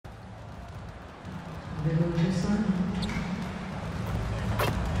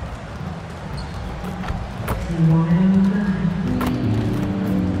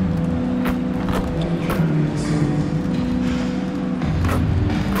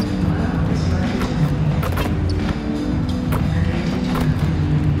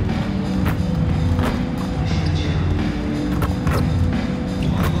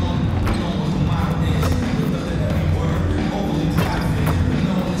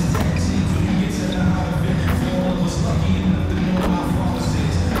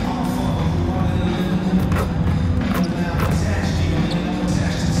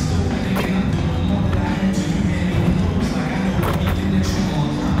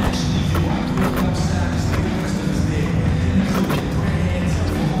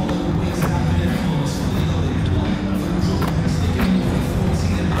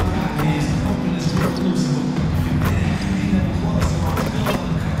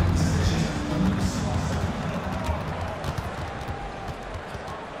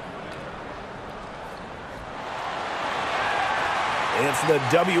It's the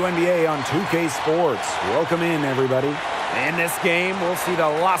WNBA on 2K Sports. Welcome in, everybody. In this game, we'll see the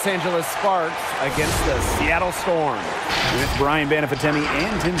Los Angeles Sparks against the Seattle Storm. With Brian Banafitemi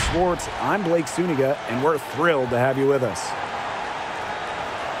and Tim Schwartz, I'm Blake Suniga, and we're thrilled to have you with us.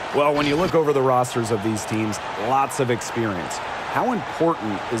 Well, when you look over the rosters of these teams, lots of experience. How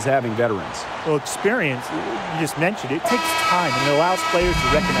important is having veterans? Well, experience, you just mentioned it, takes time, and it allows players to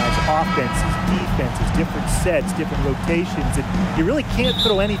recognize offenses, defenses, different sets, different rotations, and you really can't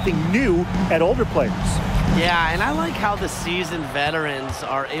throw anything new at older players. Yeah, and I like how the seasoned veterans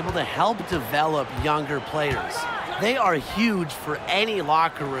are able to help develop younger players. They are huge for any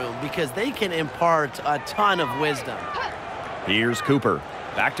locker room because they can impart a ton of wisdom. Here's Cooper.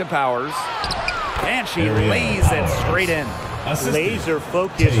 Back to Powers. And she lays it straight in. Laser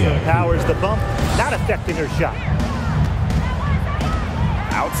focus from Powers. The bump not affecting her shot.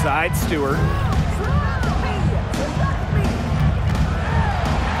 Outside Stewart.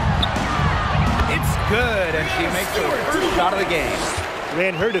 It's good, and she makes her first shot of the game.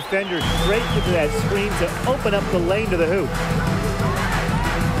 Ran her defender straight into that screen to open up the lane to the hoop.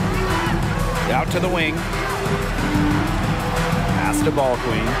 Out to the wing. Pass to Ball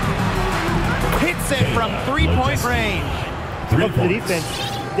Queen. Hits it from three-point range. Look, the defense,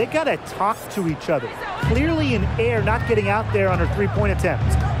 they got to talk to each other. Clearly in air, not getting out there on her three-point attempt.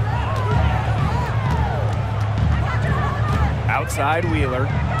 Outside Wheeler.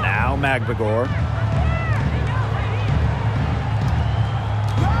 Now Magbagor.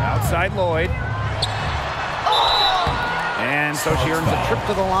 Outside Lloyd. And so she earns a trip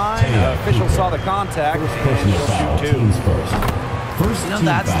to the line. The official saw the contact, and she'll shoot two. You know,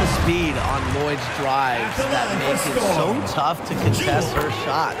 that's the speed on Lloyd's drives that makes it so tough to contest her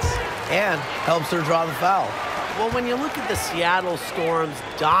shots and helps her draw the foul. Well, when you look at the Seattle Storm's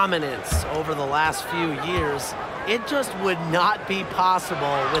dominance over the last few years, it just would not be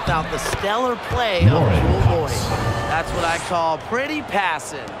possible without the stellar play of Jewel Lloyd. That's what I call pretty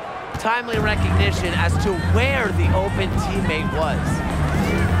passing. Timely recognition as to where the open teammate was.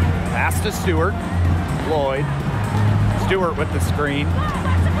 Pass to Stewart. Lloyd. Stewart with the screen.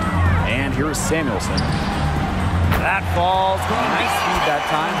 And here's Samuelson. That falls. Nice feed that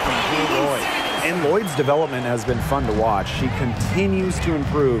time from Jewel Lloyd. And Lloyd's development has been fun to watch. She continues to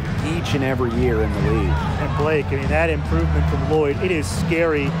improve each and every year in the league. And Blake, I mean, that improvement from Lloyd, it is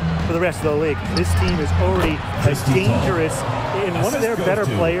scary for the rest of the league. This team is already as dangerous, and one of their better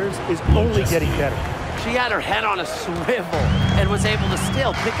players is only getting better. She had her head on a swivel and was able to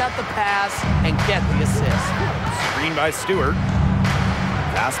still pick out the pass and get the assist. Screen by Stewart.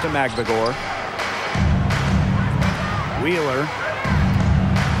 Pass to Magbagor. Wheeler.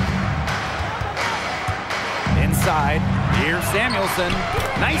 Inside. Here's Samuelson.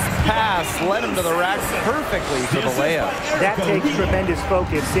 Nice pass. Led him to the rack perfectly for the layup. That takes tremendous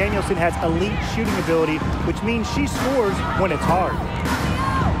focus. Samuelson has elite shooting ability, which means she scores when it's hard.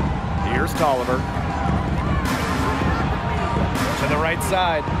 Here's Tolliver. To the right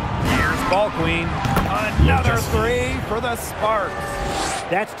side. Here's Ball Queen. Another three for the Sparks.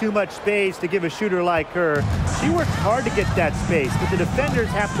 That's too much space to give a shooter like her. She worked hard to get that space, but the defenders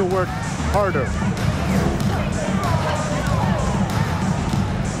have to work harder.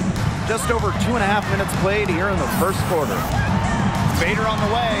 Just over 2.5 minutes played here in the first quarter. Fader on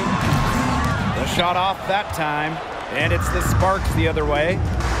the way. The shot off that time, and it's the Sparks the other way.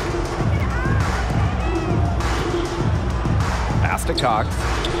 Pass to Cox.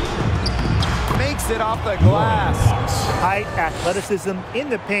 Makes it off the glass. Height, athleticism in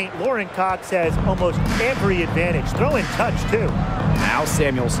the paint. Lauren Cox has almost every advantage. Throw in touch, too. Now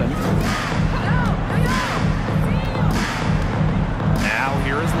Samuelson. Now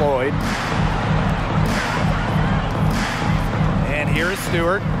here is Lloyd. And here is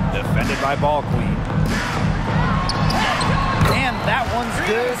Stewart, defended by Ball Queen. And that one's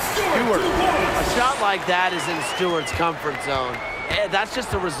good. Stewart. A shot like that is in Stewart's comfort zone. And that's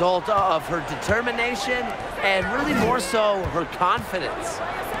just a result of her determination and really more so her confidence.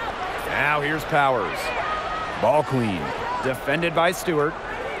 Now here's Powers. Ball Queen, defended by Stewart.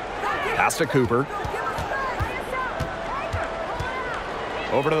 Pass to Cooper.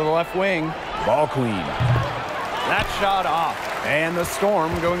 Over to the left wing. Ball Queen. That shot off. And the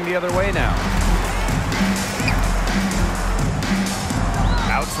Storm going the other way now.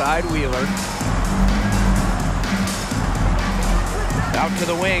 Outside Wheeler. Out to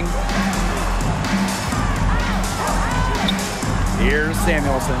the wing. Here's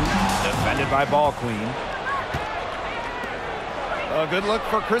Samuelson, defended by Ball Queen. A good look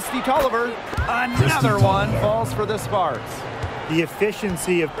for Christy Tolliver. Another one falls for the Sparks. The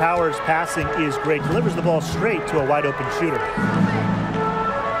efficiency of Powers' passing is great. Delivers the ball straight to a wide-open shooter.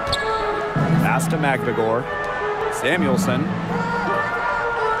 Pass to McVigor. Samuelson.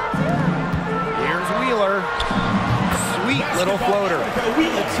 Here's Wheeler. Sweet little floater.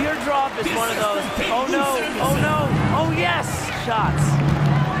 The teardrop is one of those, oh no, oh no, oh yes, shots.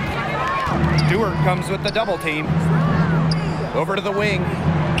 Stewart comes with the double team. Over to the wing.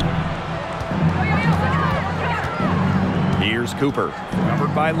 Here's Cooper,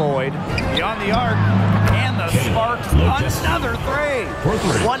 covered by Lloyd. Beyond the arc, and the Sparks, another three.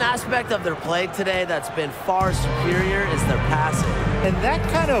 One aspect of their play today that's been far superior is their passing. And that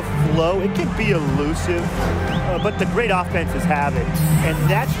kind of flow, it can be elusive, but the great offenses have it. And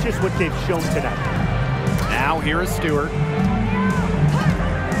that's just what they've shown tonight. Now here is Stewart.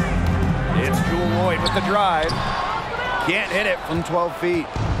 It's Jewel Lloyd with the drive. Can't hit it from 12 feet.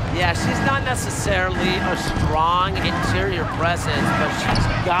 Yeah, she's not necessarily a strong interior presence, but she's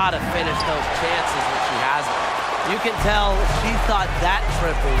got to finish those chances when she has it. You can tell she thought that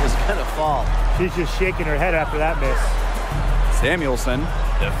triple was going to fall. She's just shaking her head after that miss. Samuelson,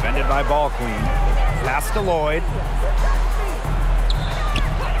 defended by Ball Queen. Pass to Lloyd.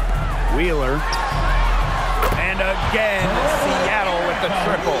 Wheeler. And again, Seattle with the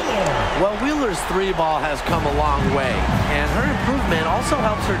triple. Well, Wheeler's three ball has come a long way, and her improvement also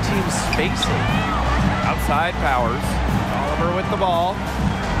helps her team's spacing. Outside Powers. Oliver with the ball.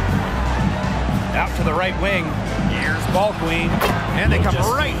 Out to the right wing. Here's Ball Queen. And they come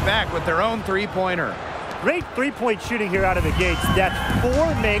right back with their own three-pointer. Great three-point shooting here out of the gates. That's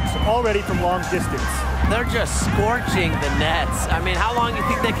 4 makes already from long distance. They're just scorching the nets. I mean, how long do you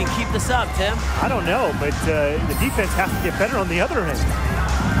think they can keep this up, Tim? I don't know, but the defense has to get better on the other end.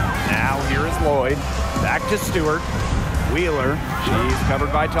 Now here is Lloyd. Back to Stewart. Wheeler. She's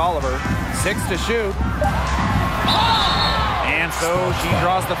covered by Tolliver. 6 to shoot. And so she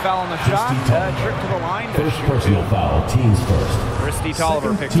draws the foul on the shot. Trip to the line. First personal foul, teams first. Christy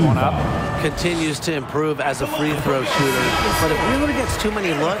Tolliver picks one up. Continues to improve as a free throw shooter. But if Wheeler gets too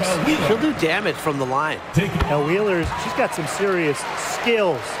many looks, she'll do damage from the line. Now Wheeler's, she's got some serious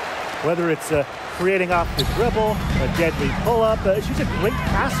skills. Whether it's creating off the dribble, a deadly pull-up. She's a great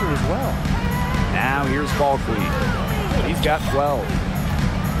passer as well. Now here's Ball Queen. He's got 12.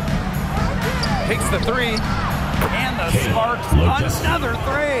 Takes the three. And the Sparks, another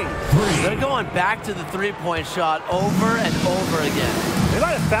three. They're going back to the three-point shot over and over again. They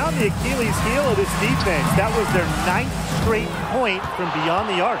might have found the Achilles heel of this defense. That was their 9th straight point from beyond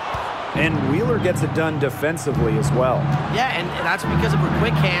the arc. And Wheeler gets it done defensively as well. Yeah, and that's because of her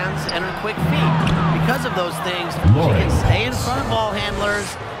quick hands and her quick feet. Because of those things, she can stay in front of ball handlers,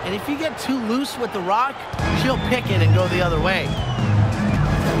 and if you get too loose with the rock, she'll pick it and go the other way.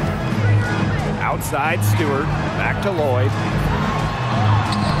 Outside Stewart, back to Lloyd.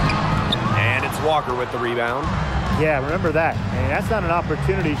 And it's Walker with the rebound. Yeah, remember that. And that's not an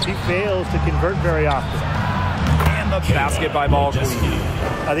opportunity. She fails to convert very often. And the basket by Ball Queen.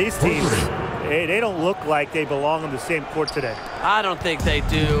 Now these teams, they don't look like they belong on the same court today. I don't think they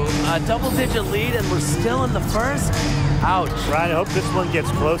do. A double-digit lead, and we're still in the first? Ouch. Ryan, I hope this one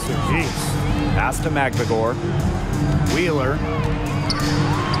gets closer. Jeez. Pass to McVigor. Wheeler.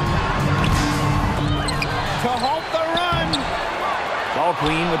 To halt the run. Ball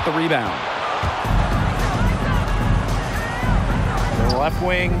Queen with the rebound. To the left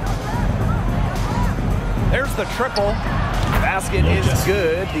wing. There's the triple. Basket is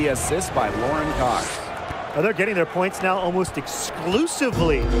good. The assist by Lauren Cox. Well, they're getting their points now almost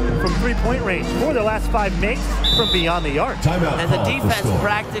exclusively from three-point range. 4 of their last 5 makes from beyond the arc. And the defense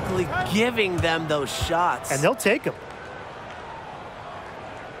practically giving them those shots. And they'll take them.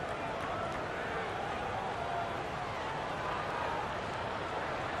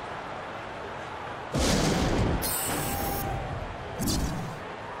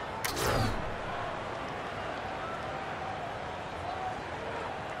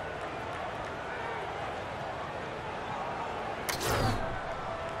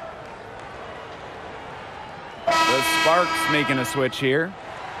 the Sparks making a switch here.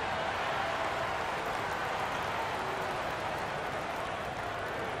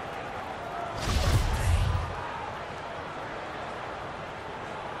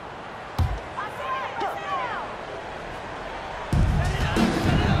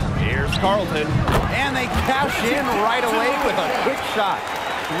 Here's Carlton, and they cash in right away with a quick shot.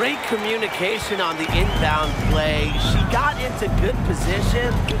 Great communication on the inbound play. She got into good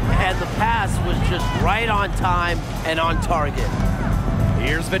position, and the pass was just right on time and on target.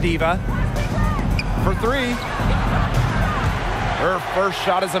 Here's Vadiva for three. Her first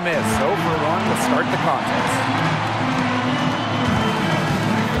shot is a miss. 0 for 1 to start the contest.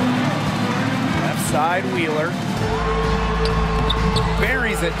 Left side, Wheeler.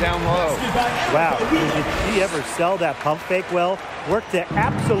 Buries it down low. Wow, did she ever sell that pump fake well? Worked to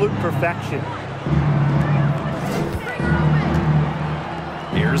absolute perfection.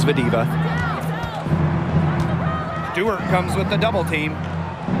 Here's Vadiva. Stewart comes with the double team.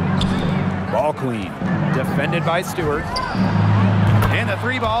 Ball clean. Defended by Stewart. And the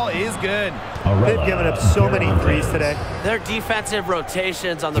three ball is good. They've given up so many threes today. Their defensive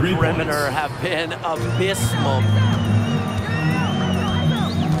rotations on the perimeter have been abysmal.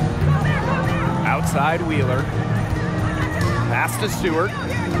 Outside Wheeler. Pass to Stewart.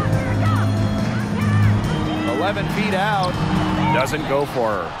 11 feet out. Doesn't go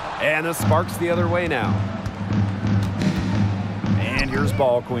for her. And the Sparks the other way now. And here's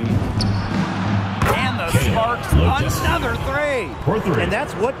ball queen. And the Sparks another three. And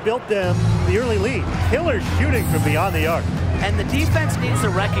that's what built them the early lead. Killer shooting from beyond the arc. And the defense needs to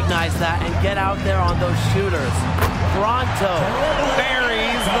recognize that and get out there on those shooters. Toronto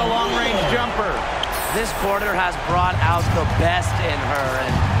buries the long-range jumper. This quarter has brought out the best in her,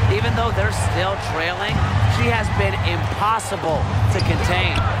 and even though they're still trailing, she has been impossible to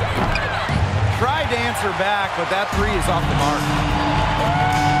contain. Tried to answer back, but that three is off the mark.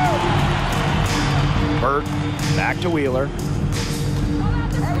 Burt back to Wheeler.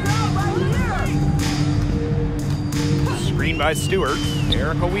 Screen by Stewart.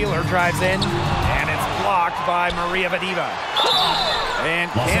 Erica Wheeler drives in, and it's blocked by Maria Vadiva.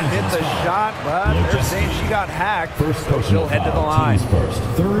 And can't hit the shot, but they're saying she got hacked, so she'll head to the line.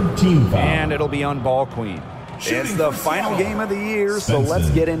 Third team foul. And it'll be on ball queen. It's the final game of the year, so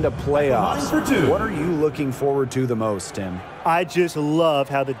let's get into playoffs. What are you looking forward to the most, Tim? I just love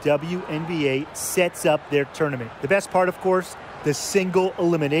how the WNBA sets up their tournament. The best part, of course, the single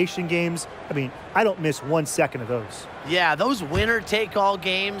elimination games. I mean, I don't miss 1 second of those. Yeah, those winner-take-all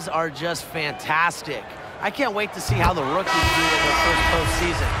games are just fantastic. I can't wait to see how the rookies do in their first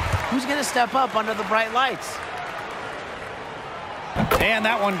postseason. Who's going to step up under the bright lights? And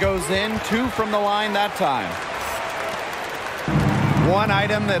that one goes in. 2 from the line that time. One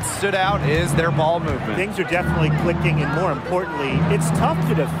item that stood out is their ball movement. Things are definitely clicking, and more importantly, it's tough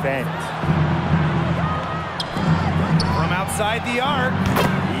to defend. From outside the arc.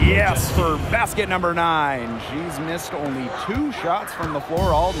 Yes, for basket number 9. She's missed only 2 shots from the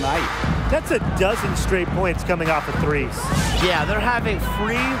floor all night. That's a dozen straight points coming off of threes. Yeah, they're having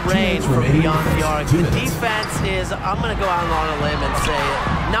free reign from beyond the arc. The defense is, I'm going to go out on a limb and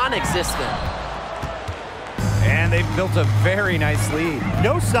say, non-existent. And they've built a very nice lead.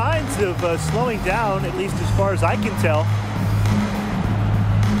 No signs of slowing down, at least as far as I can tell.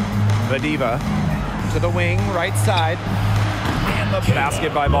 Vadiva to the wing, right side. And the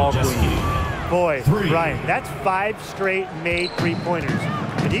basket by ball queen. Boy, Brian, that's 5 straight made three-pointers.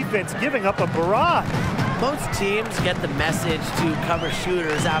 The defense giving up a barrage. Most teams get the message to cover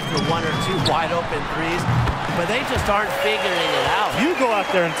shooters after 1 or 2 wide-open threes, but they just aren't figuring it out. You go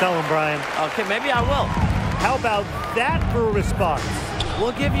out there and tell them, Brian. Okay, maybe I will. How about that for a response?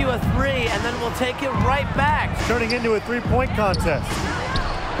 We'll give you a 3, and then we'll take it right back. Turning into a three-point contest.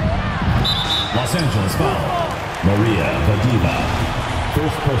 Los Angeles foul. Maria Vadiva.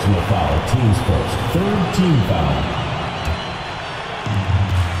 First personal foul, team's first. Third team foul.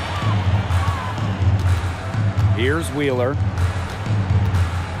 Here's Wheeler.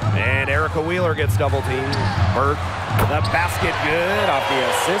 And Erica Wheeler gets double teamed. Burt, the basket good off the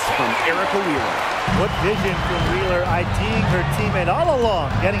assist from Erica Wheeler. What vision from Wheeler IDing her teammate all along,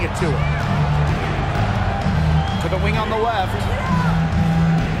 getting it to her. To the wing on the left.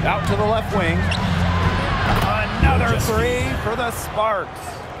 Out to the left wing. Another 3 for the Sparks.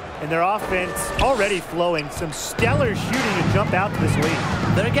 And their offense already flowing. Some stellar shooting to jump out to this lead.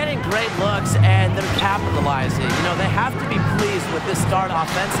 They're getting great looks, and they're capitalizing. You know, they have to be pleased with this start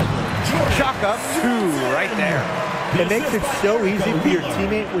offensively. Chalk up 2 right there. It makes it so easy for your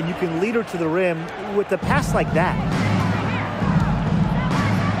teammate when you can lead her to the rim with a pass like that.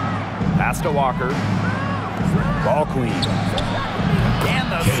 Pass to Walker. Ball queen.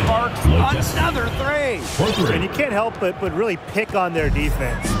 And the Sparks, another three. And you can't help but really pick on their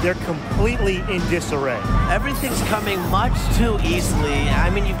defense. They're completely in disarray. Everything's coming much too easily. I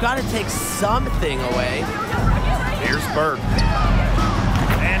mean, you've got to take something away. Here's Burke.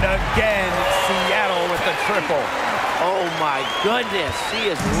 And again, Seattle with the triple. Oh my goodness, she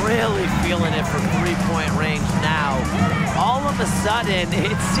is really feeling it from three-point range now. All of a sudden,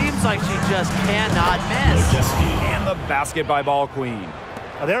 it seems like she just cannot miss. And the basket by Ball Queen.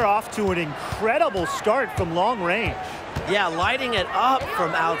 They're off to an incredible start from long range. Yeah, lighting it up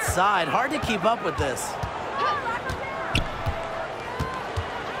from outside. Hard to keep up with this.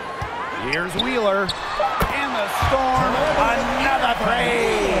 Here's Wheeler. And the Storm, another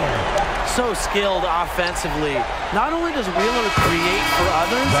three. So skilled offensively. Not only does Wheeler create for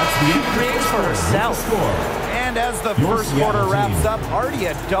others, she creates for herself. And as the first quarter wraps up, already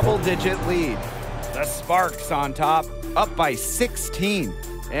a double-digit lead. The Sparks on top, up by 16.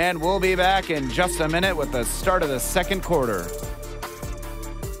 And we'll be back in just a minute with the start of the second quarter.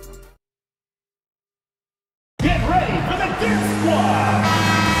 Get ready for the Dance Squad!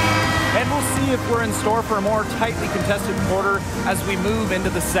 And we'll see if we're in store for a more tightly contested quarter as we move into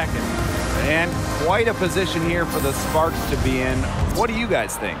the second. And quite a position here for the Sparks to be in. What do you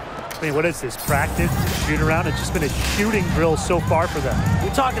guys think? I mean, what is this, practice, shoot around? It's just been a shooting drill so far for them.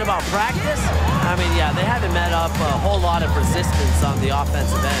 You're talking about practice? I mean, yeah, they haven't met up a whole lot of resistance on the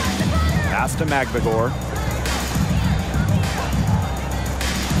offensive end. Pass to Magbagor.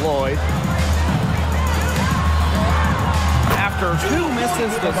 Lloyd. After two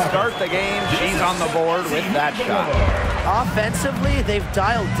misses to start the game, she's on the board with that shot. Offensively, they've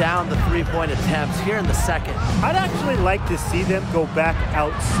dialed down the three-point attempts here in the second. I'd actually like to see them go back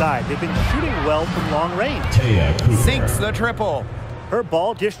outside. They've been shooting well from long range. Sinks the triple. Her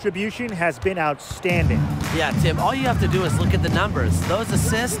ball distribution has been outstanding. Yeah, Tim, all you have to do is look at the numbers. Those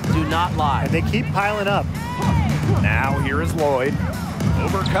assists do not lie. And they keep piling up. Now here is Lloyd.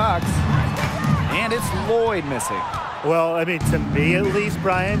 Over Cox. And it's Lloyd missing. Well, I mean, to me at least,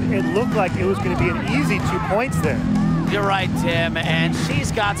 Brian, it looked like it was going to be an easy 2 points there. You're right, Tim, and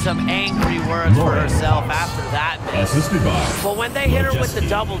she's got some angry words for herself after that miss. But when they hit her with the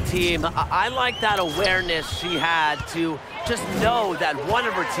double team, I like that awareness she had to just know that one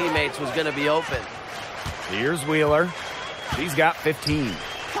of her teammates was going to be open. Here's Wheeler. She's got 15.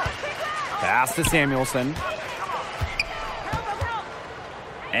 Pass to Samuelson.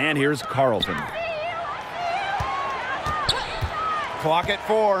 And here's Carlton. Clock at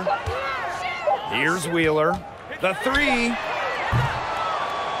 4. Here's Wheeler. The three.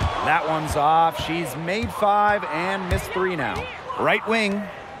 That one's off. She's made 5 and missed 3 now. Right wing.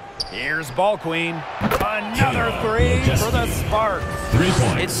 Here's Ball Queen. Another 3 for the Sparks. 3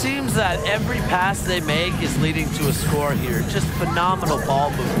 points. It seems that every pass they make is leading to a score here. Just phenomenal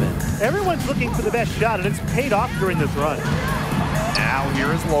ball movement. Everyone's looking for the best shot, and it's paid off during this run. Now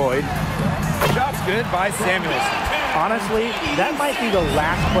here is Lloyd. Shot's good by Samuelson. Honestly, that might be the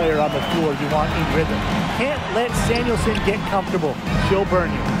last player on the floor you want in rhythm. Can't let Samuelson get comfortable. She'll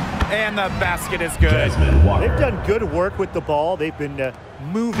burn you. And the basket is good. They've done good work with the ball. They've been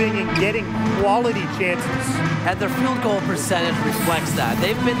moving and getting quality chances. And their field goal percentage reflects that.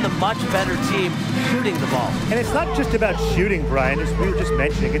 They've been the much better team shooting the ball. And it's not just about shooting, Brian, as we were just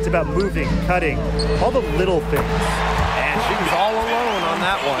mentioning. It's about moving, cutting, all the little things. And she was all alone on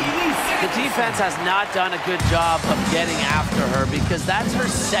that one. The defense has not done a good job of getting after her because that's her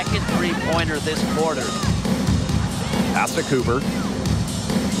second three-pointer this quarter. Pass to Cooper.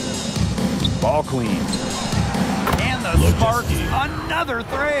 Ball Queen. And the Sparks, another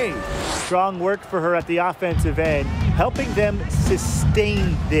 3. Strong work for her at the offensive end, helping them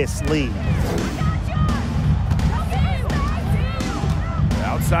sustain this lead.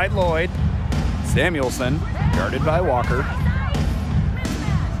 Outside Lloyd. Samuelson, guarded by Walker.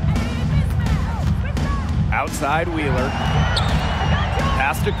 Outside Wheeler.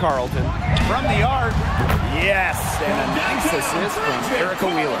 Pass to Carlton. From the arc. Yes, and a nice assist from Erica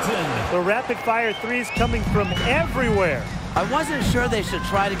Wheeler. The rapid-fire threes coming from everywhere. I wasn't sure they should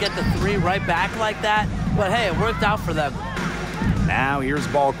try to get the 3 right back like that, but hey, it worked out for them. Now here's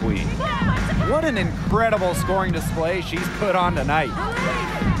Ball Queen. What an incredible scoring display she's put on tonight.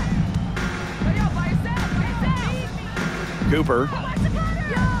 Cooper.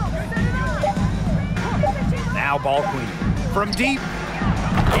 Now Ball Queen. From deep.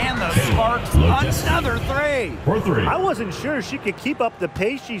 And the Sparks, another 3. For 3. I wasn't sure she could keep up the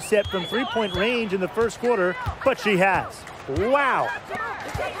pace she set from three-point range in the first quarter, but she has. Wow.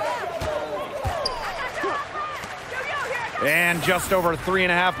 And just over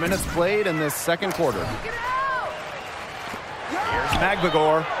 3.5 minutes played in this second quarter. Here's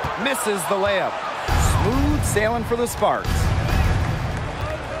Magbagor. Misses the layup. Smooth sailing for the Sparks.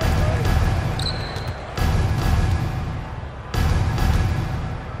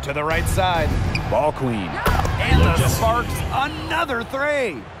 To the right side. Ball queen. And the Sparks, another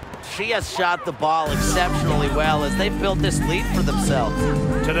three. She has shot the ball exceptionally well as they've built this lead for themselves.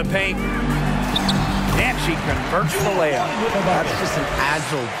 To the paint. And she converts the layup. That's just an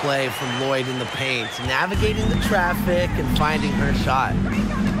agile play from Lloyd in the paint, navigating the traffic and finding her shot.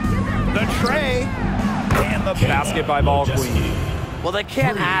 The tray. And the basket by Ball Queen. Well, they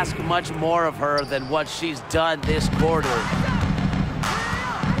can't ask much more of her than what she's done this quarter.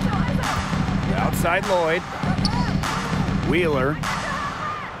 Outside Lloyd. Wheeler.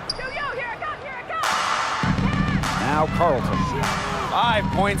 Now Carlton. 5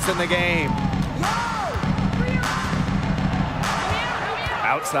 points in the game.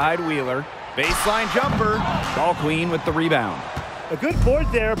 Outside Wheeler. Baseline jumper. Ball Queen with the rebound. A good board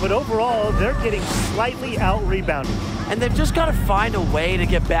there, but overall, they're getting slightly out-rebounded. And they've just got to find a way to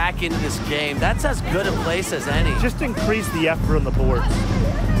get back into this game. That's as good a place as any. Just increase the effort on the boards.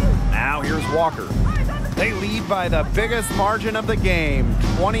 Now here's Walker. They lead by the biggest margin of the game,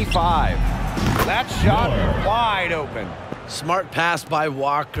 25. That shot wide open. Smart pass by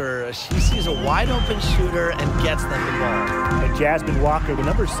Walker. She sees a wide-open shooter and gets them the ball. And Jasmine Walker, the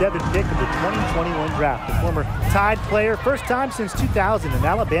number 7 pick of the 2021 draft. The former Tide player, first time since 2000. An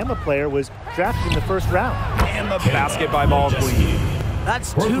Alabama player was drafted in the first round. And the basket by Ball Queen.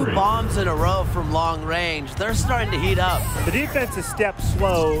 That's 2 bombs in a row from long range. They're starting to heat up. The defense is step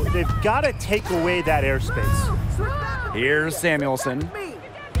slow. They've got to take away that airspace. Here's Samuelson.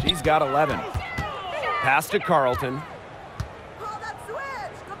 She's got 11. Pass to Carlton.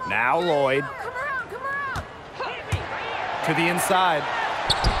 Now Lloyd. To the inside.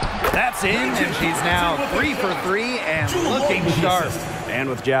 That's in, and she's now 3 for 3 and looking sharp. And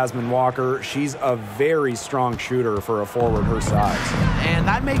with Jasmine Walker, she's a very strong shooter for a forward her size. And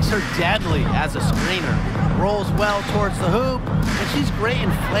that makes her deadly as a screener. Rolls well towards the hoop, and she's great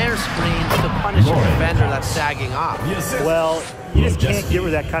in flare screens to punish a defender that's sagging off. Well, you just can't give her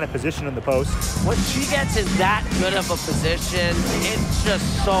that kind of position in the post. When she gets in that good of a position, it's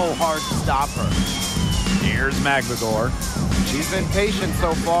just so hard to stop her. Here's Magbagor. She's been patient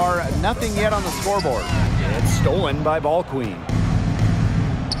so far, nothing yet on the scoreboard. It's stolen by Ball Queen.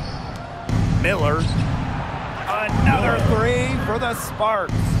 Miller. Another three for the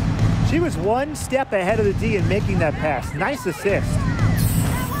Sparks. She was one step ahead of the D in making that pass. Nice assist.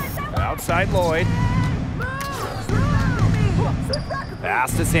 Outside Lloyd.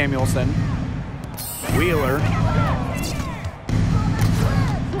 Pass to Samuelson. Wheeler.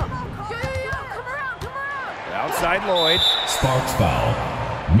 Outside Lloyd. Sparks foul.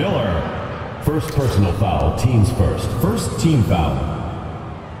 Miller. First personal foul. Teams first. First team foul.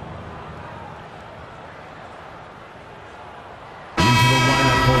 Into the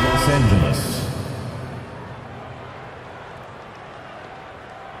lineup for Los Angeles.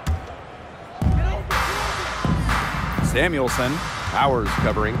 Samuelson. Powers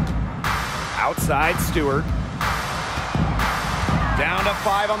covering. Outside Stewart. Down to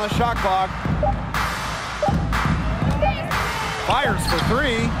 5 on the shot clock. Fires for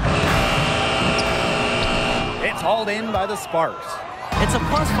 3. It's hauled in by the Sparks. It's a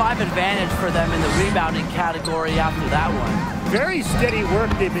 +5 advantage for them in the rebounding category after that one. Very steady work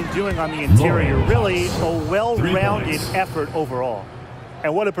they've been doing on the interior. Really a well-rounded effort overall.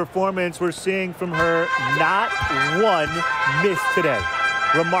 And what a performance we're seeing from her. Not one miss today.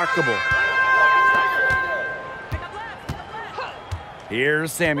 Remarkable.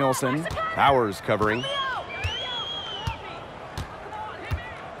 Here's Samuelson. Powers covering.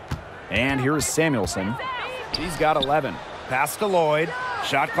 And here's Samuelson. She's got 11. Pass to Lloyd.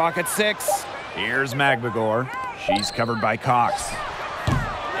 Shot clock at 6. Here's Magbagor. She's covered by Cox.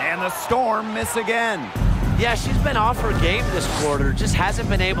 And the Storm miss again. Yeah, she's been off her game this quarter. Just hasn't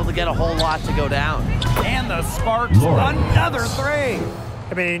been able to get a whole lot to go down. And the Sparks, another 3.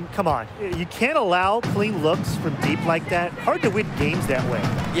 I mean, come on. You can't allow clean looks from deep like that. Hard to win games that way.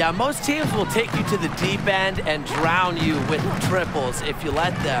 Yeah, most teams will take you to the deep end and drown you with triples if you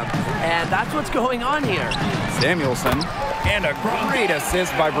let them. And that's what's going on here. Samuelson. And a great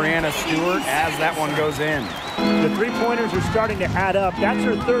assist by Brianna Stewart as that one goes in. The three-pointers are starting to add up. That's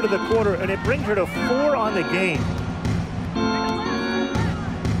her third of the quarter, and it brings her to 4 on the game.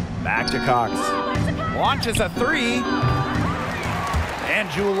 Back to Cox. Launches a 3. And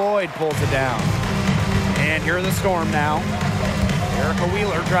Jewel Lloyd pulls it down. And here are the Storm now. Erica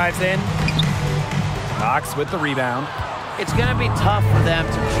Wheeler drives in. Cox with the rebound. It's going to be tough for them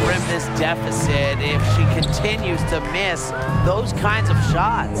to trim this deficit if she continues to miss those kinds of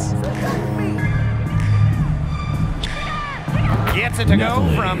shots. Gets it to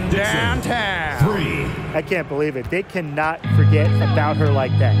go from downtown. I can't believe it. They cannot forget about her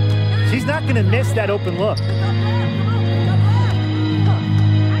like that. She's not going to miss that open look.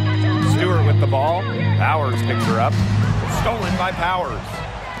 Stewart with the ball. Powers picks her up. Stolen by Powers.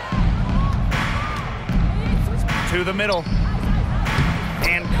 To the middle.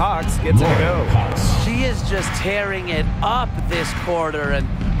 And Cox gets it to go. She is just tearing it up this quarter, and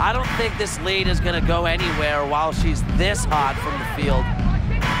I don't think this lead is going to go anywhere while she's this hot from the field.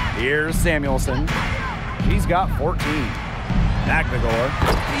 Here's Samuelson. She's got 14. McNagor.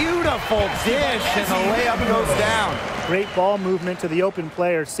 Beautiful dish, and the layup goes down. Great ball movement to the open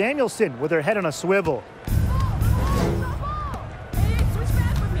player. Samuelson with her head on a swivel.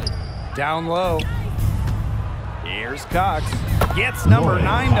 Down low. Here's Cox. Gets number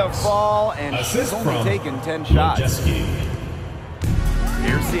 9 to fall, and she's only taken 10 shots.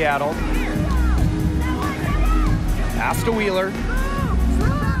 Here's Seattle. Pass to Wheeler.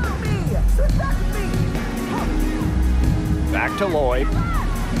 Back to Lloyd.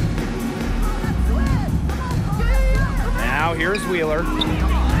 Now here's Wheeler.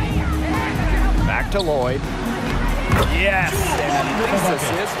 Back to Lloyd. Yes, and a nice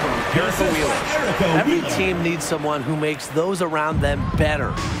assist from Erica Wheeler. Every team needs someone who makes those around them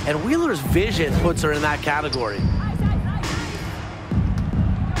better, and Wheeler's vision puts her in that category.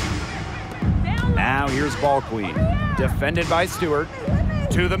 Now here's Ball Queen. Defended by Stewart.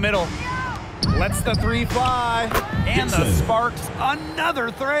 To the middle. Lets the three fly. And the Sparks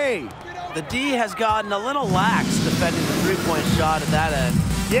another three. The D has gotten a little lax defending the three-point shot at that end.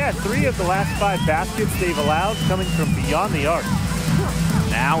 Yeah, 3 of the last 5 baskets they've allowed coming from beyond the arc.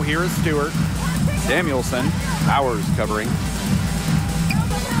 Now here is Stewart. Samuelson. Powers covering.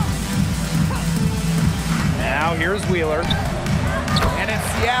 Now here's Wheeler. And it's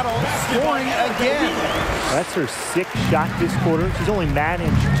Seattle scoring again. That's her 6th shot this quarter. She's only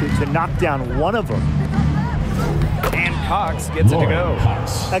managed to knock down 1 of them. And Cox gets it to go.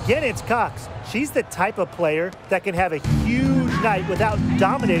 Again, it's Cox. She's the type of player that can have a huge night without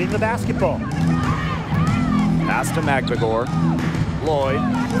dominating the basketball. Pass to McNagor. Lloyd.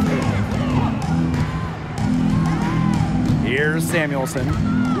 Here's Samuelson.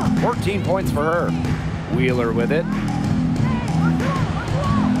 14 points for her. Wheeler with it.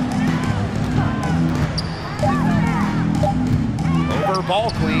 Over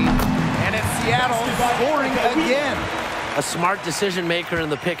Ball Queen. And it's Seattle scoring again. A smart decision maker in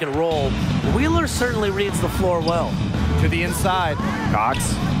the pick and roll. Wheeler certainly reads the floor well. To the inside.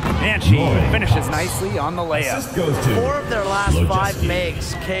 Cox. And she finishes nicely on the layup. 4 of their last 5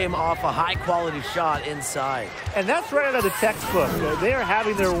 makes came off a high-quality shot inside. And that's right out of the textbook. They are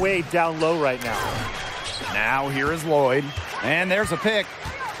having their way down low right now. Now here is Lloyd. And there's a pick.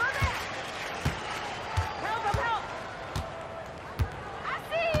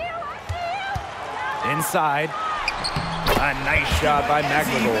 Inside. A nice shot by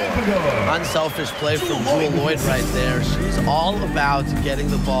McNagor. Unselfish play from Jewel Lloyd right there. She's all about getting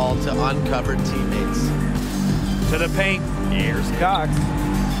the ball to uncovered teammates. To the paint. Here's Cox.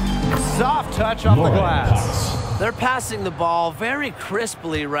 Soft touch off the glass. They're passing the ball very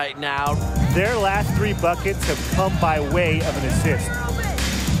crisply right now. Their last 3 buckets have come by way of an assist.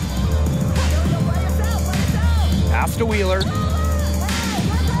 Pass to Wheeler.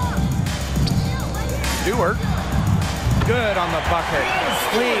 Stewart. Good on the bucket.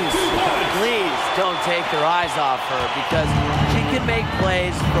 Please don't take your eyes off her because she can make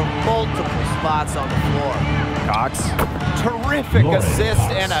plays from multiple spots on the floor. Cox. Terrific assist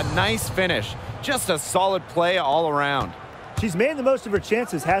and a nice finish. Just a solid play all around. She's made the most of her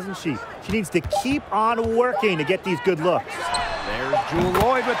chances, hasn't she? She needs to keep on working to get these good looks. There's Jewel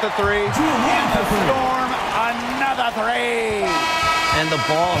Lloyd with the 3. And the Storm, another 3. And the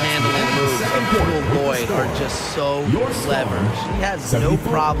ball handling moves of Jewel Lloyd are just so clever. She has no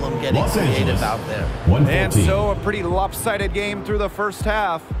problem getting creative out there. And so a pretty lopsided game through the first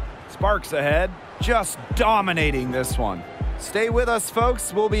half. Sparks ahead, just dominating this one. Stay with us,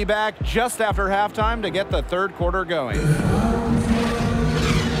 folks. We'll be back just after halftime to get the third quarter going.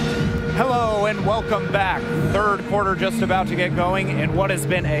 Hello and welcome back. Third quarter just about to get going in what has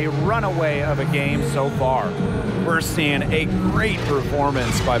been a runaway of a game so far. We're seeing a great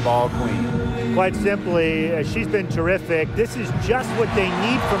performance by Ball Queen. Quite simply, she's been terrific. This is just what they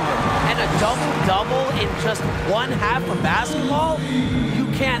need from her. And a double-double in just 1 half of basketball? You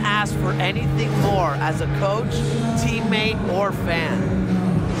can't ask for anything more as a coach, teammate, or fan.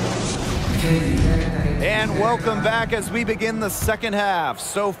 And welcome back as we begin the second half.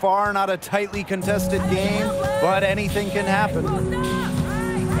 So far, not a tightly contested game, but anything can happen.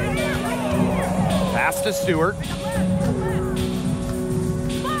 Pass to Stewart.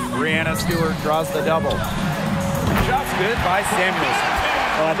 Brianna Stewart draws the double. Shot's good by Samuelson.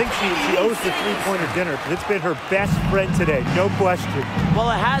 Well, I think she owes the three-pointer dinner because it's been her best friend today, no question. Well,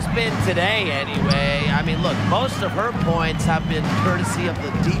 it has been today anyway. I mean, look, most of her points have been courtesy of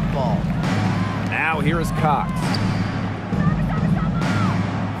the deep ball. Now here is Cox.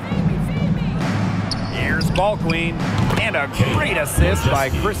 Here's Ball Queen. And a great assist by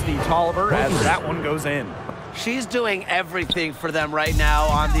Christy Tolliver as that one goes in. She's doing everything for them right now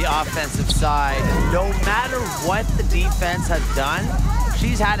on the offensive side. No matter what the defense has done,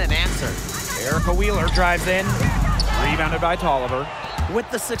 she's had an answer. Erica Wheeler drives in. Rebounded by Tolliver. With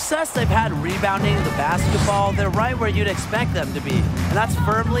the success they've had rebounding the basketball, they're right where you'd expect them to be. And that's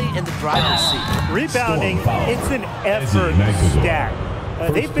firmly in the driver's seat. Rebounding, it's an effort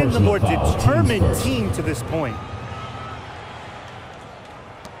stat. They've been the more determined team to this point.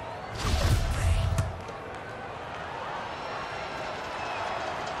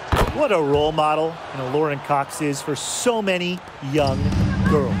 What a role model Lauren Cox is for so many young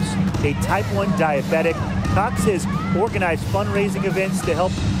girls. A type 1 diabetic, Cox has organized fundraising events to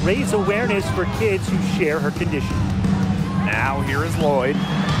help raise awareness for kids who share her condition. Now here is Lloyd.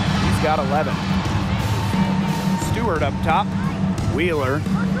 He's got 11. Stewart up top. Wheeler.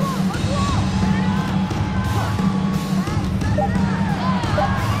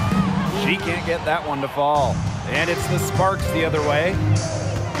 She can't get that one to fall. And it's the Sparks the other way.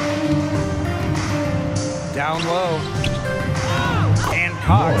 Down low. And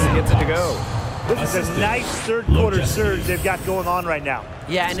Cox gets it to go. This is a nice third-quarter surge they've got going on right now.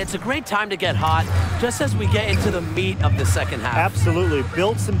 Yeah, and it's a great time to get hot, just as we get into the meat of the second half. Absolutely.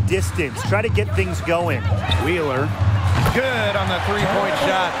 Build some distance. Try to get things going. Wheeler. Good on the three-point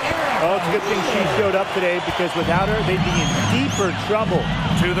shot. Oh, it's a good thing she showed up today because without her, they'd be in deeper trouble.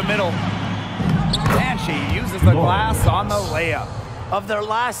 To the middle. And she uses the glass on the layup. Of their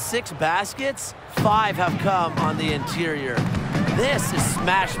last 6 baskets, 5 have come on the interior. This is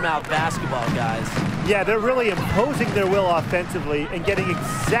smash-mouth basketball, guys. Yeah, they're really imposing their will offensively and getting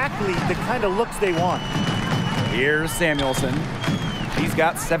exactly the kind of looks they want. Here's Samuelson. He's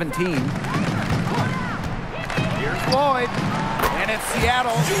got 17. Here's Lloyd. And it's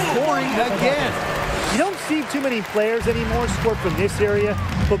Seattle scoring again. You don't see too many players anymore score from this area,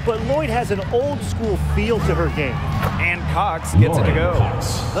 but Lloyd has an old-school feel to her game. And Cox gets it to go.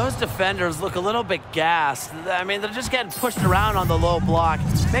 Those defenders look a little bit gassed. I mean, they're just getting pushed around on the low block.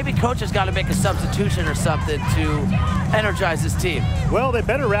 Maybe coach has got to make a substitution or something to energize his team. Well, they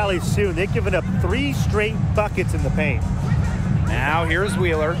better rally soon. They've given up 3 straight buckets in the paint. Now here's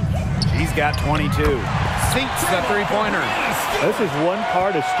Wheeler. She's got 22. Sinks the three-pointer. This is one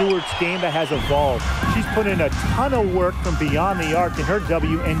part of Stewart's game that has evolved. She's put in a ton of work from beyond the arc in her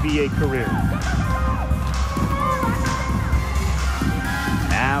WNBA career.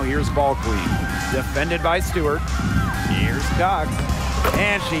 Now here's Ball Queen. Defended by Stewart. Here's Cox.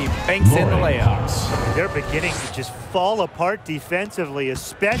 And she banks in the layup. They're beginning to just fall apart defensively,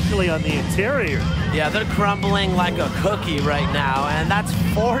 especially on the interior. Yeah, they're crumbling like a cookie right now, and that's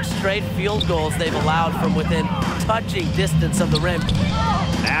 4 straight field goals they've allowed from within touching distance of the rim.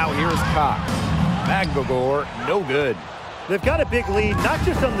 Now here's Cox. Magagor, no good. They've got a big lead, not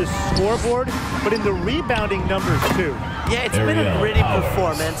just on the scoreboard, but in the rebounding numbers, too. Yeah, it's been a gritty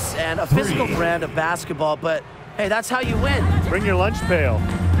performance and a physical brand of basketball, but hey, that's how you win. Bring your lunch pail.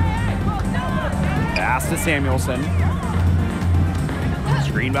 Pass to Samuelson.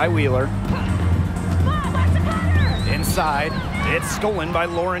 Screen by Wheeler. Inside. It's stolen by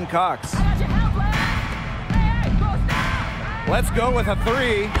Lauren Cox. Let's go with a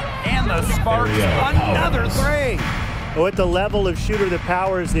 3. And the Sparks, another 3. Well, at the level of shooter that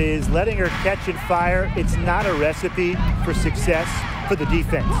Powers is, letting her catch and fire, it's not a recipe for success for the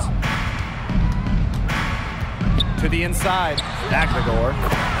defense. To the inside. Magagor.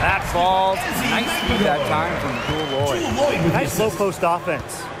 That falls. Nice feed that time from Jewel Lloyd. Nice low post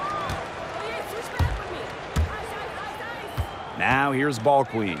offense. Now here's Ball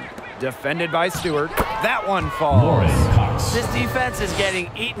Queen. Defended by Stewart. That one falls. This defense is getting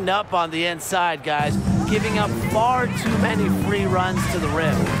eaten up on the inside, guys, giving up far too many free runs to the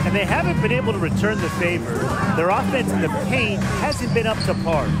rim. And they haven't been able to return the favor. Their offense in the paint hasn't been up to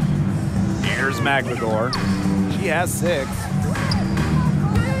par. Here's Magagor. She has 6.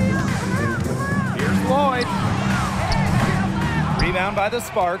 Here's Lloyd. Rebound by the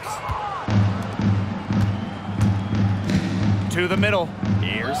Sparks. To the middle.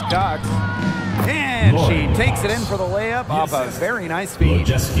 Here's Cox. And she takes it in for the layup off a very nice feed.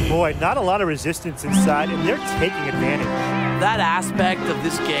 Boy, not a lot of resistance inside, and they're taking advantage. That aspect of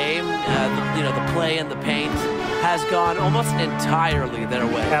this game, the play in the paint, has gone almost entirely their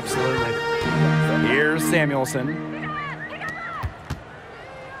way. Absolutely. Here's Samuelson.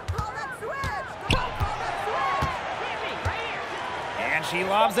 And she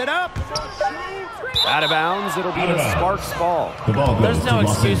lobs it up. Out of bounds, it'll be the Sparks ball. There's no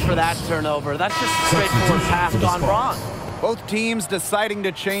excuse for that turnover. That's just a straightforward pass gone wrong. Both teams deciding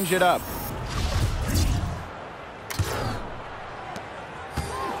to change it up.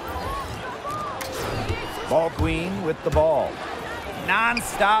 Ball queen with the ball.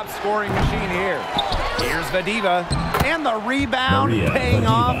 Non-stop scoring machine here. Here's Vadiva. And the rebound paying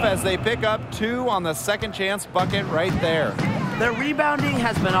off as they pick up 2 on the second chance bucket right there. Their rebounding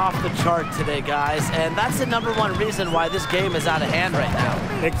has been off the chart today, guys, and that's the #1 reason why this game is out of hand right now.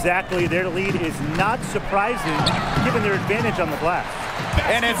 Exactly. Their lead is not surprising given their advantage on the glass.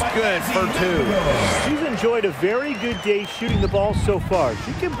 And it's good for 2. She's enjoyed a very good day shooting the ball so far.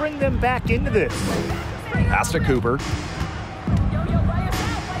 She can bring them back into this. Pass to Cooper.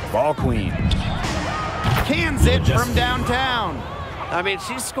 Ball queen. Cans it from downtown. I mean,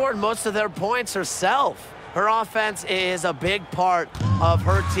 she scored most of their points herself. Her offense is a big part of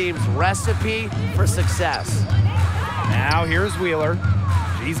her team's recipe for success. Now here's Wheeler.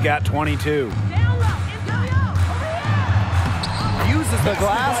 She's got 22. Uses the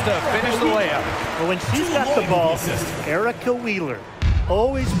glass to finish the layup. But when she's got the ball, Erica Wheeler,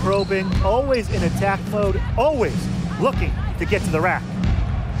 always probing, always in attack mode, always looking to get to the rack.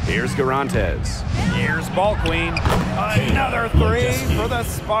 Here's Garantes. Here's Ball Queen. Another 3 for the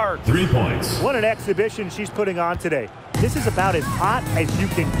Sparks. 3 points. What an exhibition she's putting on today. This is about as hot as you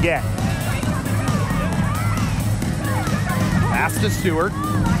can get. Pass to Stewart.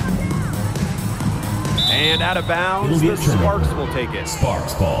 And out of bounds, the Sparks will take it.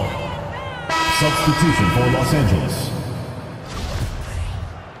 Sparks ball. Substitution for Los Angeles.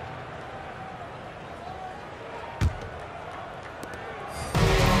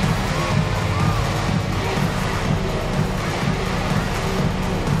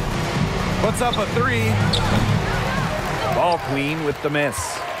 Puts up a 3. Ball Queen with the miss.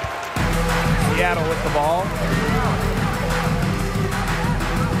 Seattle with the ball.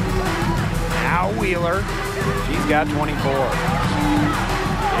 Now Wheeler. She's got 24.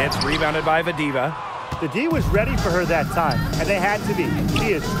 It's rebounded by Vadiva. The D was ready for her that time, and they had to be.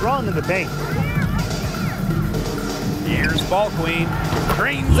 She is strong in the paint. Here's Ball Queen.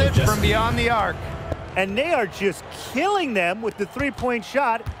 Drains it from beyond the arc. And they are just killing them with the three-point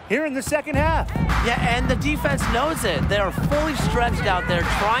shot here in the second half. Yeah, and the defense knows it. They are fully stretched out there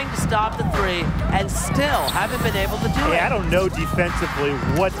trying to stop the 3 and still haven't been able to do it. I don't know defensively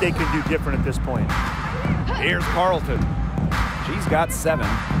what they can do different at this point. Here's Carlton. She's got 7.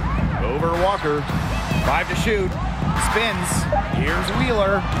 Over Walker. 5 to shoot. Spins. Here's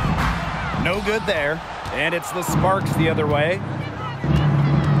Wheeler. No good there. And it's the Sparks the other way.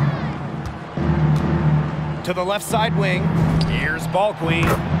 To the left side wing. Here's Ball Queen.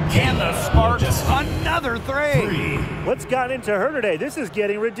 And the Sparks, another 3. What's gotten into her today? This is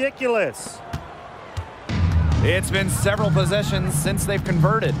getting ridiculous. It's been several possessions since they've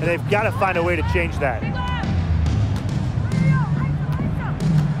converted. And they've got to find a way to change that.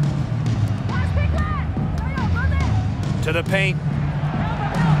 To the paint.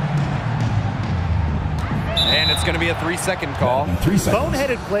 And it's going to be a 3-second call. 3 seconds.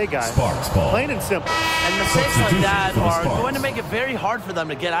 Boneheaded play, guys. Sparks ball. Plain and simple. And mistakes like that are going to make it very hard for them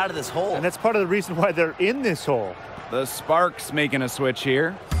to get out of this hole. And that's part of the reason why they're in this hole. The Sparks making a switch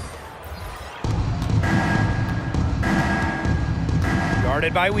here.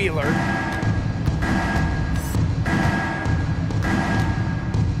 Guarded by Wheeler.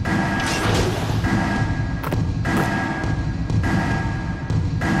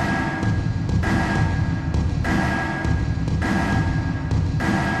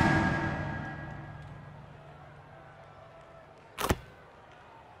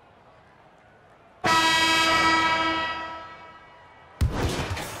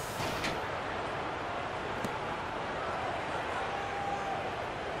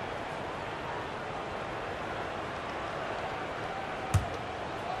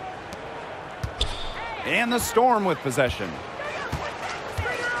 And the Storm with possession.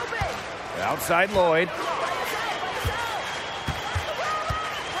 Outside Lloyd.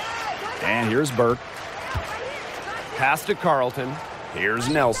 And here's Burke. Pass to Carlton. Here's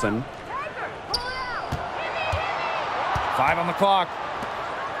Nelson. 5 on the clock.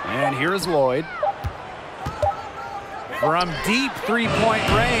 And here's Lloyd. from deep three-point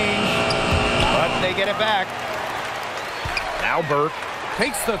range, but they get it back. Now Burke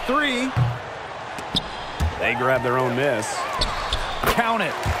takes the three. They grab their own miss. Count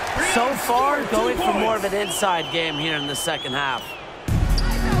it. So far, going for more of an inside game here in the second half.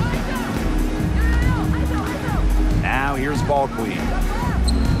 Now here's Ball Queen.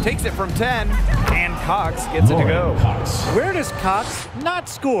 Takes it from 10, and Cox gets it to go. Where does Cox not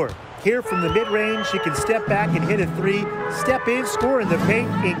score? Here from the mid-range, she can step back and hit a three, step in, score in the paint.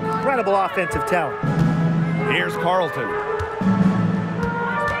 Incredible offensive talent. Here's Carlton.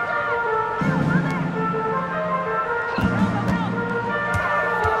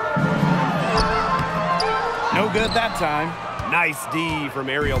 No good that time. Nice D from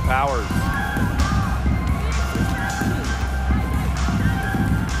Aerial Powers.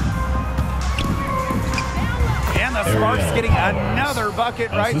 And the Sparks getting another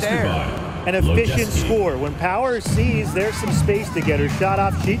bucket right there. An efficient score. When Powers sees there's some space to get her shot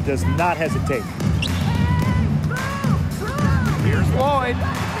off, she does not hesitate. Here's Lloyd.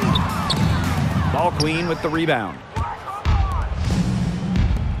 Ball Queen with the rebound.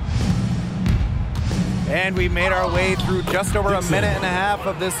 And we made our way through just over a minute and a half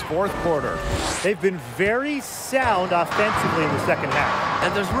of this fourth quarter. They've been very sound offensively in the second half.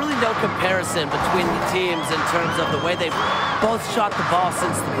 And there's really no comparison between the teams in terms of the way they've both shot the ball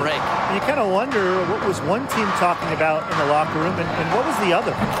since the break. And you kind of wonder what was one team talking about in the locker room and what was the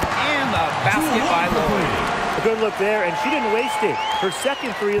other. And the basket by Lloyd. A good look there, and she didn't waste it. Her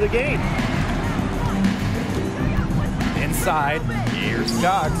second three of the game. Inside, here's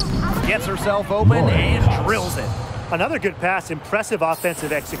Cox. Gets herself open and drills it. Another good pass. Impressive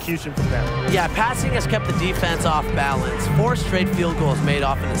offensive execution from them. Yeah, passing has kept the defense off balance. 4 straight field goals made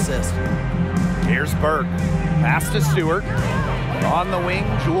off an assist. Here's Burke. Pass to Stewart. On the wing,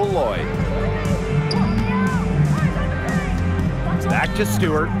 Jewel Lloyd. Back to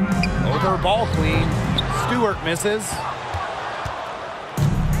Stewart. Over Ball Queen. Stewart misses.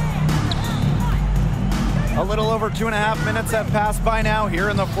 A little over 2.5 minutes have passed by now here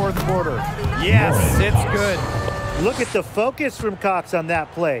in the fourth quarter. Yes, it's good. Look at the focus from Cox on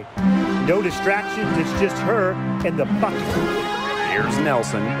that play. No distractions, it's just her and the bucket. Here's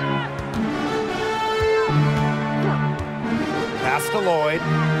Nelson. Pass to Lloyd.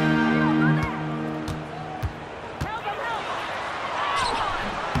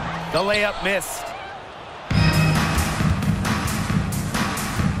 The layup missed.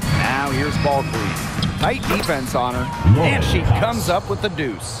 Now here's Ball Queen. Tight defense on her, and she comes up with the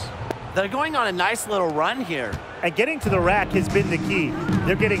deuce. They're going on a nice little run here. And getting to the rack has been the key.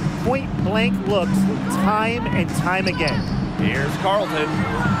 They're getting point-blank looks time and time again. Here's Carlton.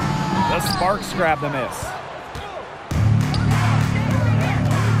 The Sparks grab the miss.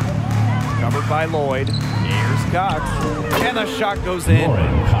 Covered by Lloyd. Here's Cox. And the shot goes in.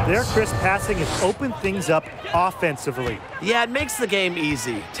 Their crisp passing has opened things up offensively. Yeah, it makes the game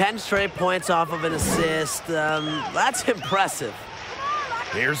easy. 10 straight points off of an assist. That's impressive.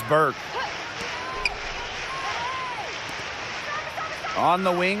 Here's Burke. On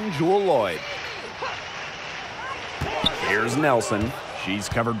the wing, Jewel Lloyd. Here's Nelson. She's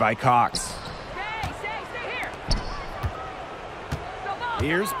covered by Cox.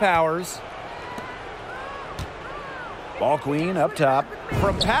 Here's Powers. Ball Queen up top.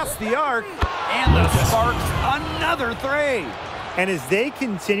 From past the arc. And the Sparks, another three. And as they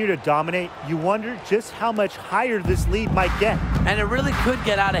continue to dominate, you wonder just how much higher this lead might get. And it really could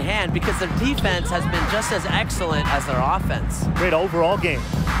get out of hand because their defense has been just as excellent as their offense. Great overall game.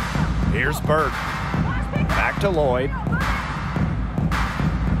 Here's Burke. Back to Lloyd.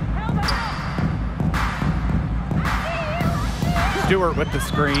 Stewart with the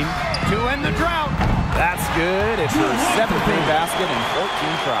screen. To end the drought. That's good. It's her 7th big basket in 14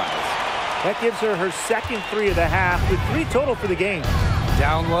 tries. That gives her her second three of the half with 3 total for the game.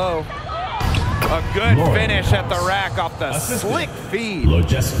 Down low. A good finish at the rack off the slick feed.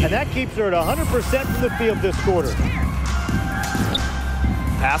 And that keeps her at 100% from the field this quarter.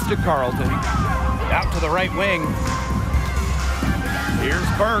 Pass to Carlton. Out to the right wing. Here's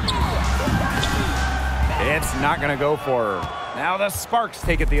Burke. It's not going to go for her. Now the Sparks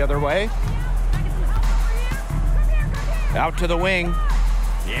take it the other way. Out to the wing.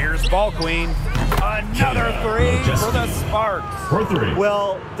 Here's Ball Queen. Another three for the Sparks.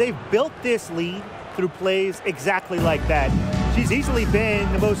 Well, they've built this lead through plays exactly like that. She's easily been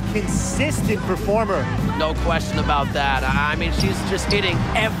the most consistent performer. No question about that. I mean, she's just hitting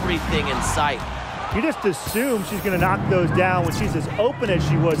everything in sight. You just assume she's going to knock those down when she's as open as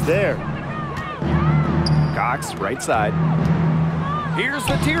she was there. Cox, right side. Here's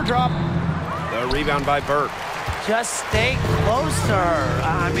the teardrop. The rebound by Burke. Just stay close to her.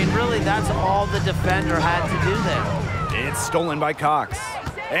 I mean, really, that's all the defender had to do there. It's stolen by Cox.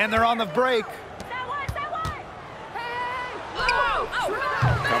 And they're on the break.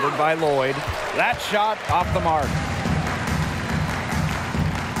 Covered by Lloyd. That shot off the mark.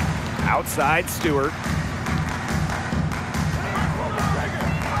 Outside Stewart.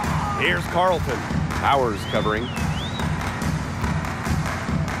 Here's Carlton. Powers covering.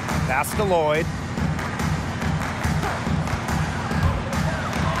 Pass to Lloyd.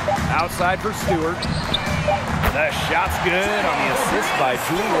 Outside for Stewart. The shot's good on the assist by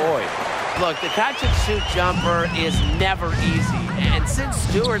Julie Lloyd. Look, the catch-and-shoot jumper is never easy. And since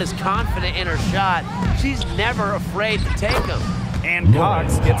Stewart is confident in her shot, she's never afraid to take them. And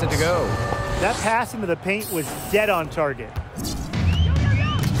Cox gets it to go. That pass into the paint was dead on target.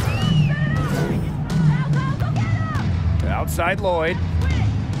 Outside Lloyd.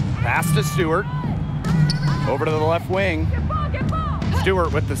 Pass to Stewart. Over to the left wing.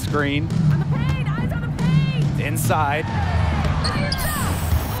 Stewart with the screen. Inside.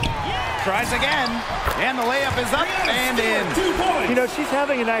 Tries again. And the layup is up and in. You know, she's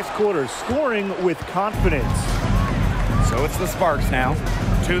having a nice quarter, scoring with confidence. So it's the Sparks now.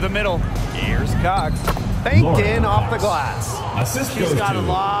 To the middle. Here's Cox. Banked in off the glass. Assist She's goes got to a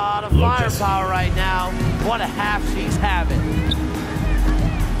lot of Lucas. firepower right now. What a half she's having.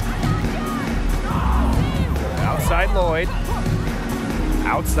 Outside Lloyd.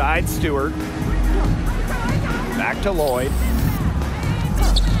 Outside Stewart. Back to Lloyd.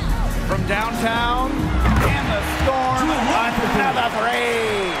 From downtown. And the Storm. Another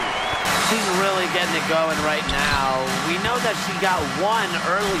three. She's really getting it going right now. We know that she got one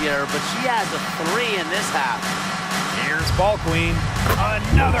earlier, but she has a 3 in this half. Here's Ball Queen.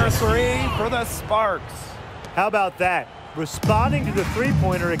 Another three for the Sparks. How about that? Responding to the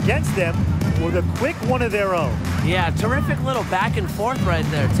three-pointer against them with a quick one of their own. Yeah, terrific little back and forth right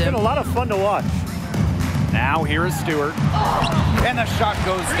there, It's been Tim. a lot of fun to watch. Now here is Stewart. And the shot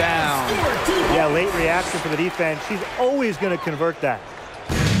goes down. Yeah, late reaction for the defense. She's always going to convert that.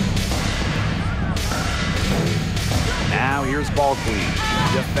 Now here's Ball Queen.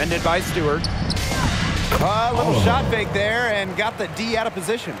 Defended by Stewart. A little shot fake there and got the D out of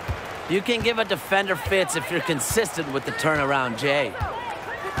position. You can give a defender fits if you're consistent with the turnaround, Jay.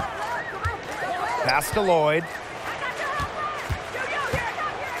 Pass to Lloyd.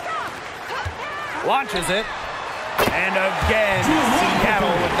 Launches it. And again,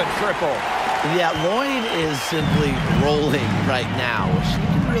 Seattle with the triple. Yeah, Lloyd is simply rolling right now. She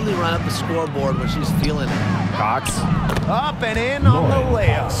can really run up the scoreboard when she's feeling it. Cox up and in on the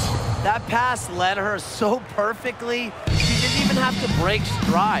layup. That pass led her so perfectly, she didn't even have to break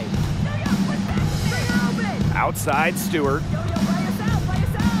stride. Outside Stewart.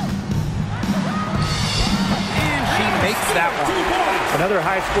 And she makes that one. Another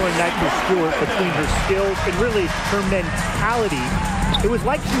high-scoring night for Stewart between her skills and really her mentality. It was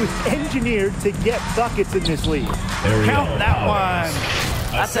like she was engineered to get buckets in this league. Count that one.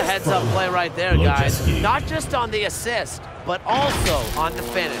 That's a heads-up play right there, guys. Not just on the assist, but also on the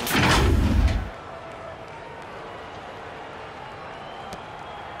finish.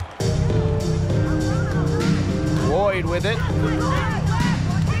 Lloyd with it.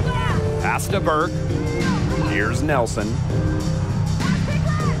 Pass to Burke. Here's Nelson.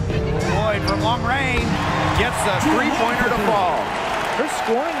 Lloyd from long range gets a three-pointer to fall. Her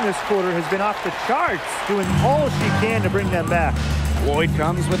scoring this quarter has been off the charts, doing all she can to bring them back. Lloyd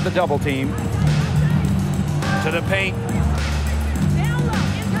comes with the double team. To the paint.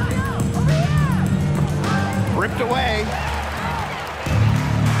 Ripped away.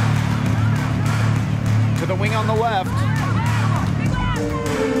 To the wing on the left.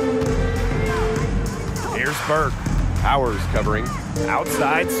 Here's Burke. Powers covering.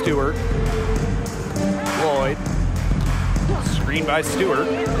 Outside Stewart. Lloyd. Screen by Stewart.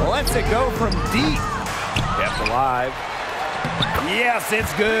 Lets it go from deep. Kept alive. Yes,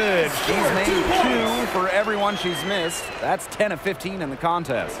 it's good. She's made 2 for everyone she's missed. That's 10 of 15 in the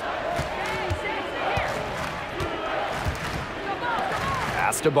contest.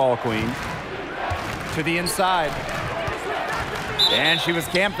 Pass to Ball Queen. To the inside. And she was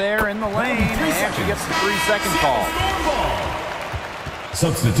camped there in the lane, and she gets the 3-second call.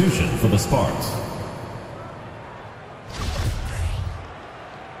 Substitution for the Sparks.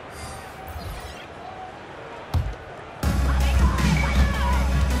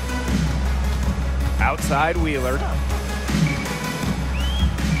 Outside Wheeler.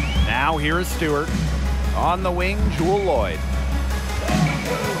 Now here is Stewart. On the wing, Jewel Lloyd.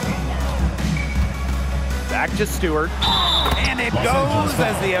 Back to Stewart. And it goes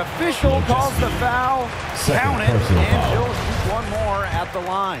as the official calls the foul. Count it, and she'll shoot one more at the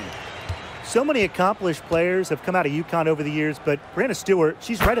line. So many accomplished players have come out of UConn over the years, but Brianna Stewart,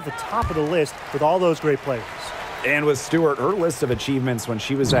 she's right at the top of the list with all those great players. And with Stewart, her list of achievements when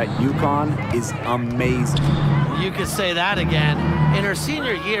she was at UConn is amazing. You could say that again. In her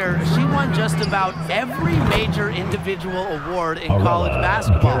senior year, she won just about every major individual award in college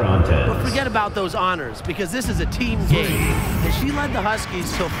basketball. But forget about those honors, because this is a team game. And she led the Huskies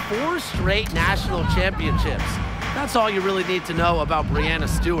to 4 straight national championships. That's all you really need to know about Brianna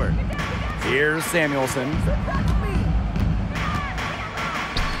Stewart. Here's Samuelson.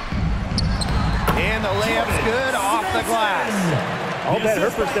 And the layup's good off the glass. I'll bet her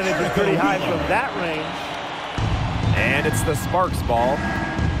percentage is pretty high from that range. And it's the Sparks ball.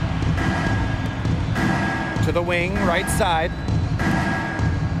 To the wing, right side.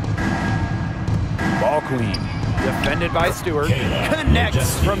 Ball queen. Defended by Stewart.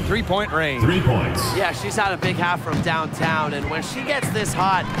 Connects from three-point range. 3 points. Yeah, she's had a big half from downtown, and when she gets this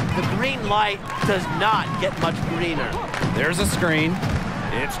hot, the green light does not get much greener. There's a screen.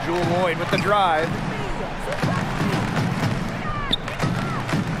 It's Jewel Lloyd with the drive.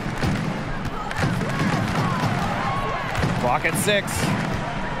 Clock at 6.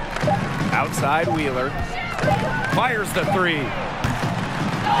 Outside Wheeler. Fires the 3.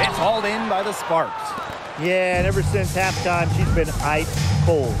 It's hauled in by the Sparks. Yeah, and ever since halftime, she's been ice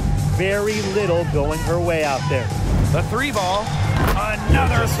cold. Very little going her way out there. The 3 ball.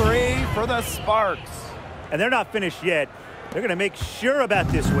 Another 3 for the Sparks. And they're not finished yet. They're going to make sure about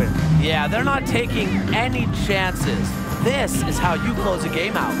this win. Yeah, they're not taking any chances. This is how you close a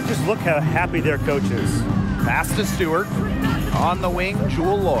game out. Just look how happy their coach is. Pass to Stewart. On the wing,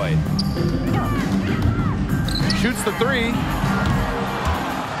 Jewel Lloyd. Shoots the 3.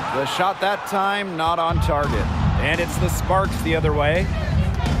 The shot that time not on target. And it's the Sparks the other way.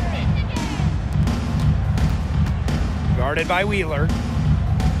 Guarded by Wheeler.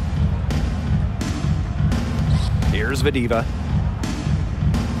 Here's Vadiva.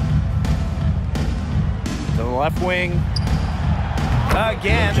 To the left wing.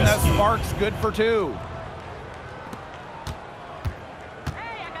 Again, the Sparks good for 2.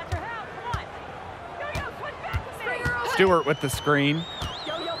 Stewart with the screen.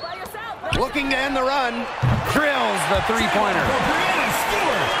 Looking to end the run. Drills the three-pointer.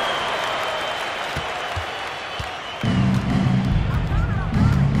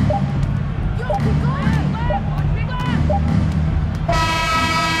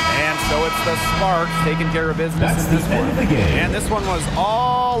 And so it's the Sparks taking care of business in this one. And this one was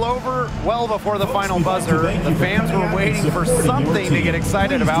all over well before the final buzzer. The fans were waiting for something to get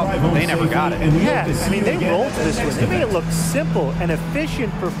excited about. They never got it. Yeah, I mean, they rolled this one. They made it look simple and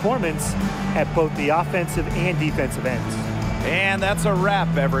efficient performance at both the offensive and defensive ends. And that's a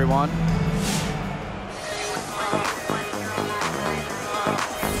wrap, everyone.